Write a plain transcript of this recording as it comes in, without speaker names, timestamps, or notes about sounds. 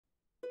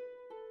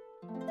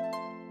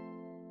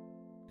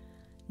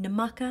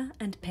Namaka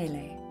and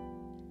Pele,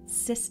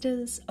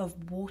 sisters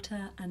of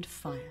water and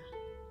fire.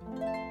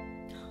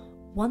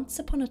 Once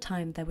upon a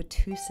time there were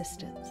two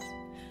sisters.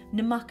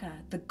 Namaka,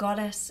 the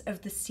goddess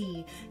of the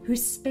sea,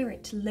 whose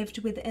spirit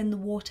lived within the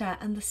water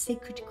and the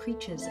sacred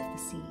creatures of the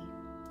sea.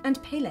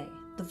 And Pele,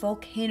 the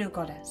volcano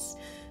goddess,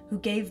 who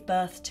gave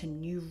birth to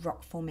new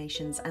rock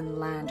formations and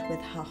land with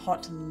her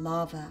hot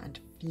lava and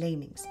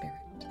flaming spirit.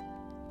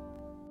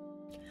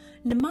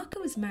 Namaka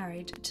was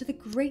married to the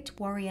great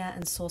warrior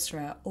and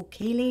sorcerer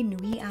Okele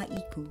Nui a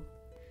Iku.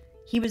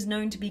 He was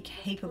known to be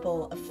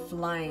capable of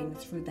flying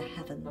through the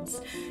heavens,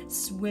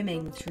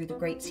 swimming through the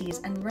great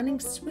seas, and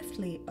running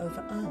swiftly over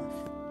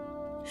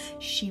earth.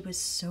 She was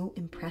so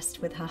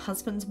impressed with her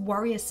husband's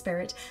warrior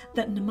spirit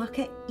that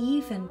Namaka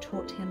even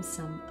taught him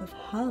some of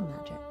her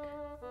magic.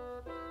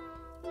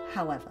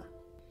 However,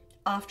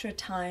 after a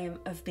time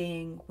of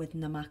being with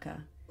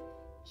Namaka,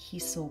 he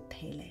saw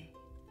Pele.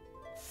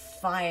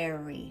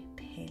 Fiery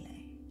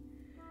Pele,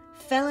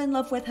 fell in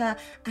love with her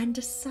and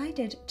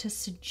decided to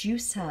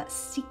seduce her,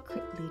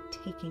 secretly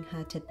taking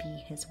her to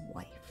be his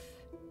wife.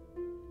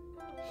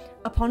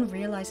 Upon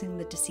realizing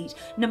the deceit,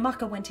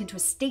 Namaka went into a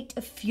state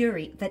of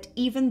fury that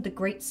even the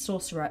great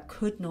sorcerer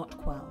could not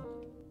quell.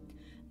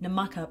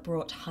 Namaka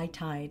brought high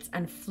tides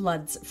and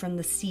floods from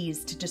the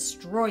seas to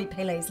destroy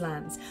Pele's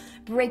lands,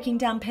 breaking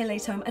down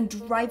Pele's home and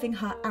driving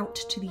her out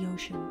to the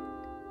ocean.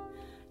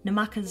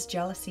 Namaka's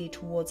jealousy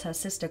towards her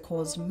sister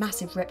caused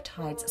massive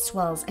riptides,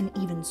 swells, and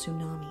even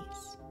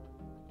tsunamis.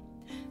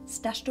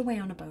 Stashed away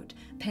on a boat,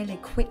 Pele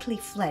quickly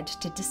fled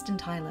to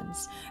distant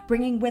islands,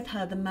 bringing with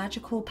her the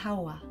magical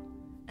paua,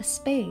 a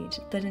spade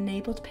that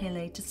enabled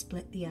Pele to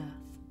split the earth.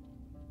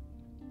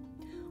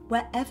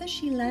 Wherever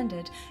she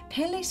landed,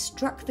 Pele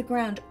struck the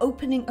ground,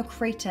 opening a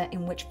crater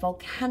in which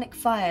volcanic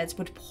fires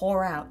would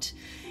pour out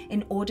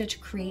in order to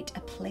create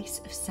a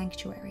place of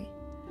sanctuary.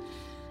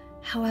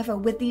 However,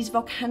 with these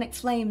volcanic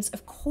flames,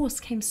 of course,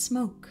 came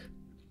smoke.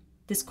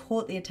 This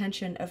caught the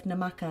attention of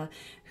Namaka,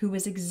 who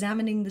was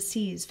examining the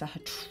seas for her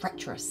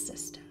treacherous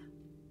sister.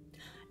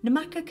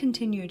 Namaka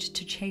continued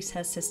to chase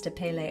her sister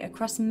Pele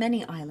across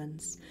many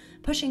islands,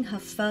 pushing her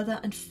further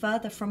and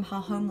further from her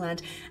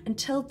homeland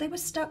until they were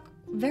stuck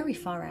very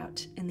far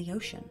out in the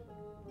ocean.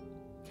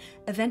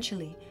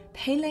 Eventually,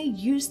 Pele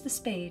used the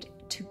spade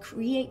to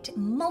create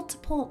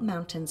multiple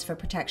mountains for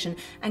protection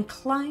and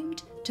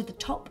climbed to the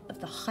top of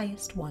the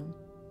highest one.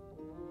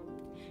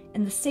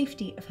 In the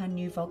safety of her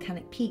new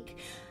volcanic peak,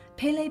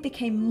 Pele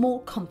became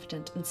more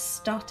confident and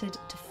started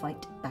to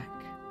fight back.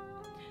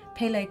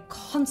 Pele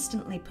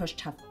constantly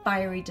pushed her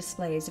fiery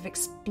displays of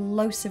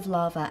explosive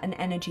lava and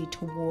energy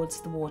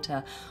towards the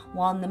water,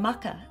 while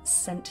Namaka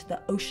sent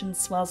the ocean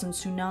swells and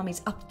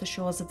tsunamis up the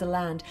shores of the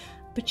land,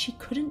 but she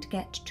couldn't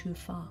get too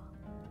far.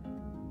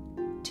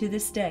 To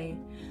this day,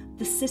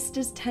 the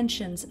sisters'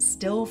 tensions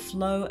still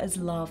flow as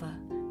lava,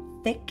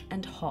 thick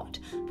and hot,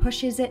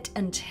 pushes it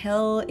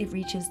until it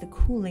reaches the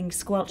cooling,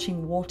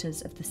 squelching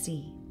waters of the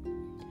sea,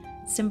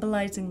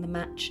 symbolizing the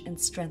match and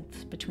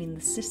strength between the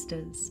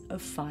sisters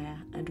of fire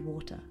and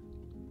water.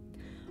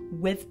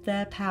 With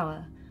their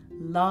power,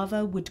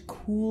 lava would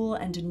cool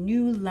and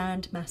new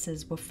land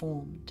masses were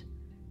formed,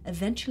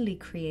 eventually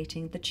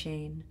creating the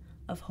chain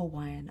of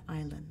Hawaiian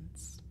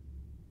islands.